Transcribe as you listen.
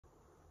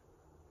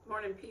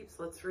morning, peeps.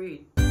 Let's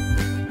read.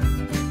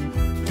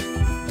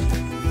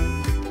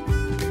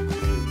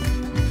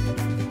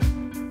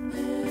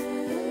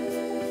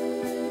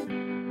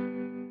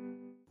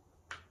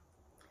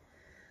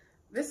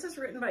 This is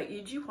written by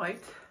E.G.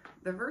 White.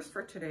 The verse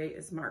for today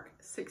is Mark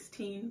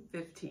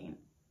 16:15.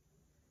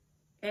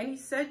 And he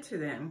said to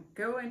them,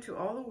 "Go into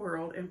all the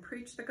world and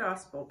preach the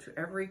gospel to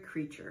every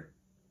creature."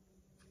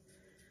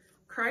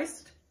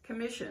 Christ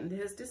commissioned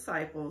his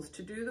disciples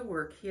to do the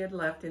work he had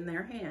left in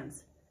their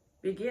hands,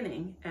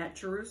 beginning at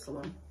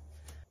Jerusalem.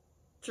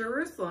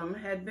 Jerusalem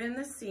had been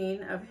the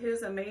scene of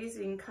his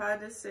amazing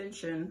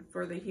condescension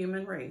for the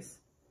human race.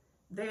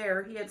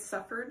 There he had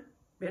suffered,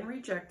 been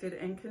rejected,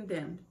 and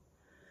condemned.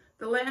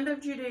 The land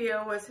of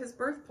Judea was his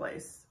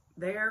birthplace.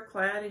 There,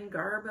 clad in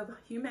garb of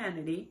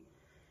humanity,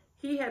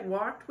 he had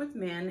walked with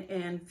men,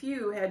 and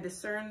few had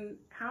discerned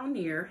how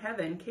near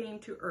heaven came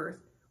to earth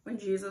when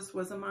Jesus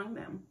was among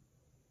them.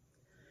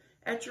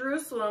 At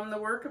Jerusalem, the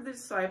work of the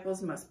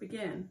disciples must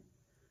begin.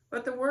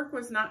 But the work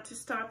was not to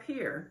stop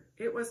here.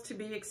 It was to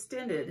be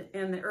extended,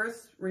 and the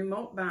earth's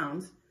remote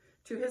bounds.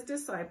 To his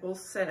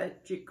disciples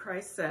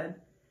Christ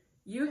said,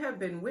 "You have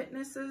been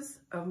witnesses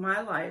of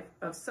my life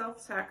of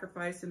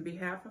self-sacrifice in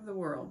behalf of the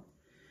world.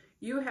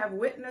 You have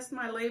witnessed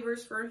my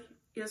labors for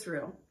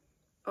Israel.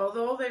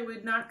 Although they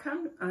would not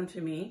come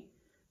unto me,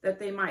 that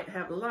they might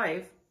have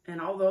life,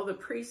 and although the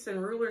priests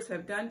and rulers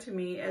have done to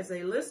me as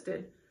they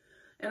listed,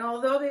 and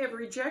although they have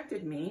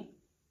rejected me,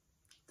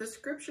 the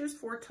scriptures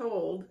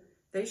foretold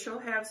they shall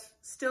have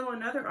still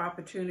another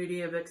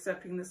opportunity of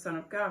accepting the Son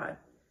of God.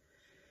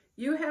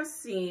 You have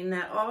seen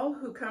that all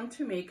who come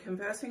to me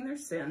confessing their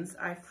sins,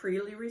 I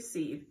freely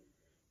receive.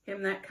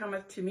 Him that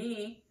cometh to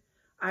me,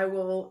 I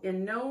will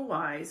in no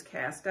wise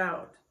cast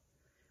out.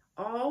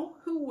 All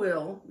who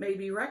will may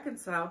be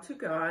reconciled to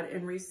God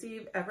and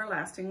receive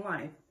everlasting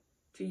life.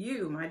 To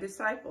you, my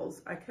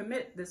disciples, I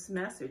commit this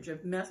message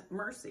of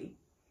mercy.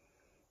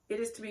 It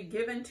is to be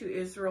given to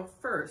Israel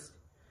first,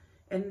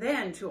 and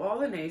then to all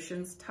the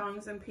nations,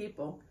 tongues, and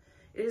people.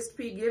 It is to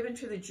be given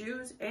to the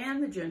Jews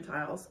and the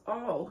Gentiles.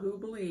 All who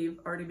believe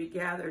are to be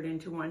gathered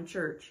into one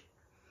church."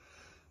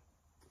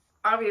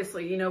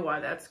 Obviously, you know why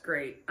that's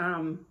great.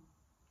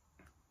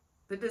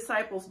 The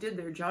disciples did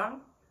their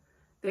job.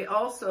 They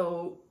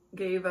also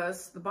gave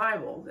us the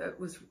Bible. That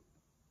was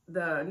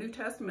the New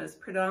Testament is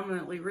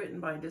predominantly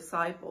written by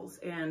disciples,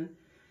 and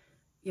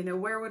you know,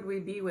 where would we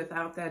be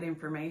without that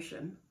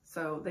information?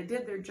 So they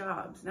did their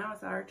jobs. Now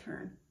it's our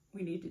turn.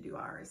 We need to do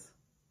ours.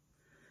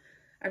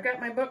 I've got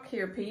my book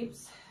here,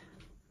 peeps.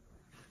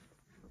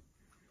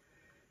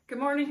 Good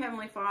morning,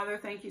 Heavenly Father.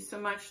 Thank you so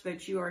much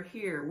that you are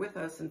here with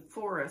us and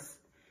for us,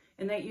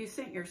 and that you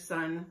sent your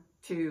Son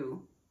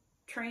to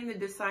train the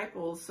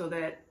disciples so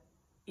that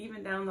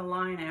even down the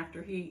line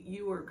after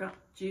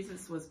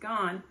Jesus was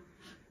gone,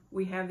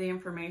 we have the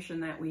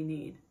information that we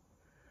need.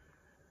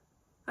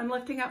 I'm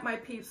lifting up my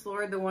peeps,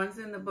 Lord, the ones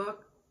in the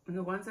book and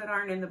the ones that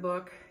aren't in the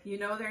book. You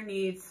know their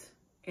needs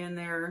and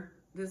their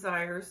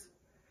desires.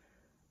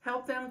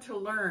 Help them to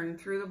learn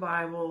through the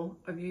Bible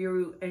of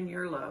you and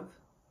your love.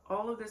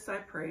 All of this I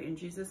pray in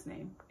Jesus'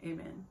 name.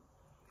 Amen.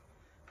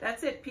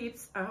 That's it,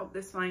 peeps. I hope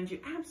this finds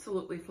you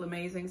absolutely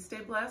flamazing.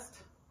 Stay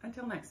blessed.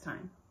 Until next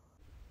time.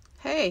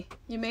 Hey,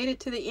 you made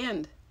it to the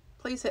end.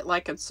 Please hit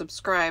like and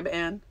subscribe,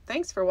 and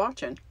thanks for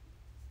watching.